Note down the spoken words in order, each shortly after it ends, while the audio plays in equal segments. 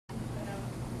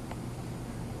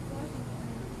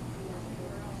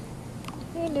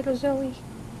Hey, little Zoe. You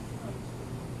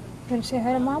want to say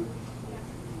hi to Mom?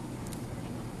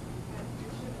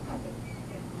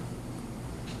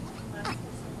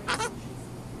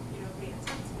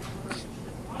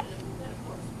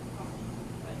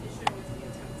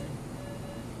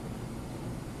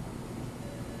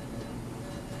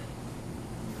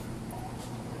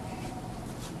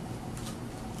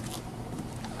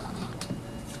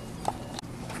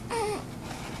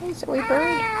 Hey, Zoe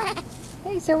Bird.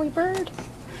 Hey, Zoe Bird.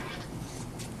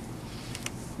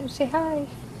 You say hi.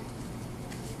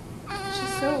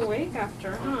 She's so awake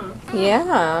after, huh?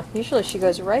 Yeah, usually she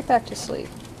goes right back to sleep.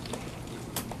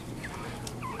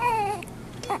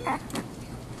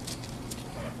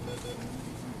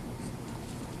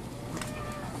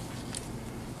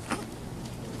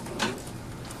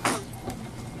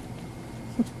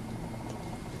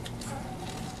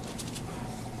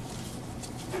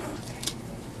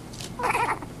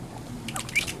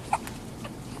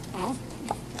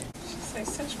 She has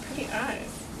such pretty eyes.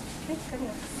 My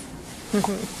goodness.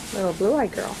 Little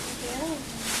blue-eyed girl. Yeah.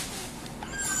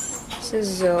 This is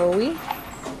Zoe.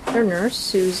 Her nurse,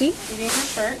 Susie. Eating her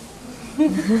shirt.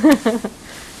 Eating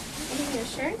your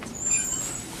shirt?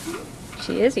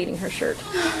 She is eating her shirt.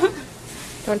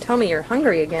 Don't tell me you're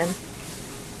hungry again.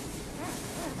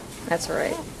 That's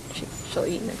alright. She'll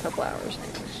eat in a couple hours.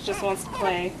 She just wants to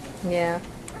play. Yeah.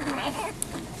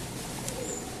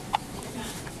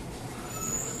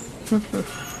 Just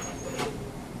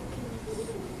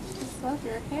love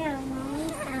your hair,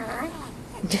 Mom.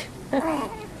 I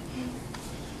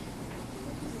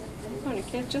want a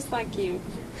kid just like you.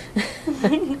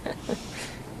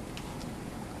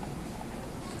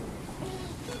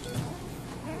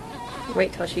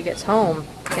 Wait till she gets home,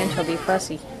 then she'll be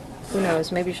fussy. Who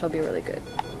knows, maybe she'll be really good.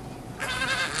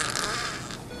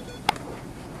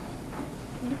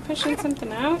 Are you pushing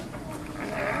something out?